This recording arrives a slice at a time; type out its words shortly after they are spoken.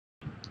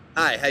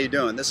Hi, how you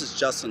doing? This is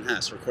Justin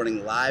Hess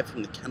recording live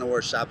from the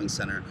Kenilworth Shopping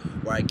Center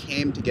where I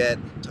came to get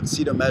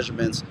tuxedo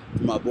measurements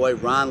for my boy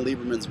Ron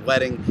Lieberman's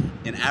wedding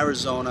in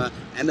Arizona,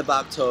 end of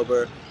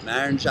October.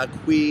 Marin Jacques,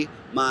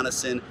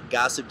 Monison,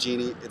 Gossip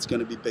Genie. It's going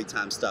to be big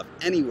time stuff.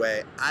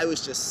 Anyway, I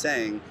was just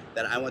saying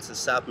that I went to the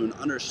South Moon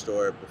Under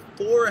store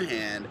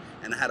beforehand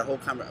and I had a whole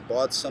conversation. I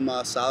bought some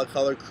solid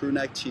color crew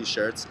neck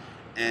t-shirts,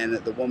 and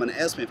the woman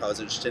asked me if I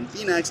was interested in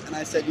v-necks, and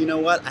I said, you know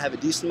what, I have a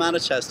decent amount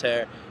of chest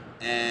hair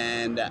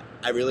and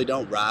I really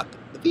don't rock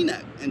the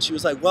v-neck. And she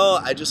was like,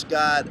 well, I just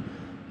got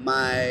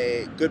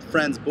my good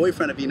friend's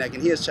boyfriend a v-neck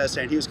and he has chest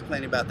hair and he was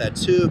complaining about that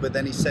too, but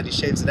then he said he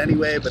shaves it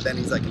anyway, but then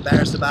he's like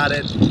embarrassed about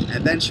it.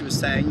 And then she was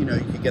saying, you know,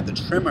 you could get the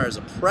trimmer as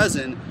a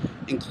present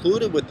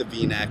included with the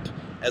v-neck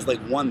as like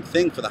one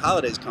thing for the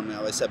holidays coming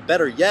up. I said,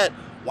 better yet,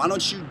 why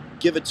don't you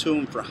give it to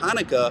him for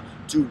Hanukkah,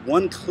 do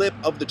one clip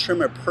of the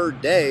trimmer per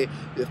day.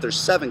 If there's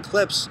 7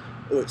 clips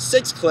or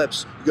 6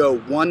 clips, you go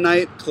 1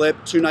 night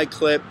clip, 2 night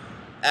clip.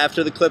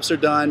 After the clips are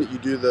done, you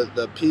do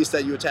the piece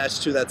that you attach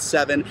to, that's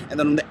 7, and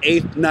then on the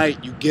 8th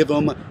night, you give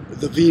them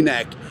the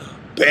v-neck.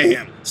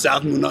 Bam!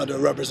 South Moon Under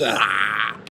represent. Ah!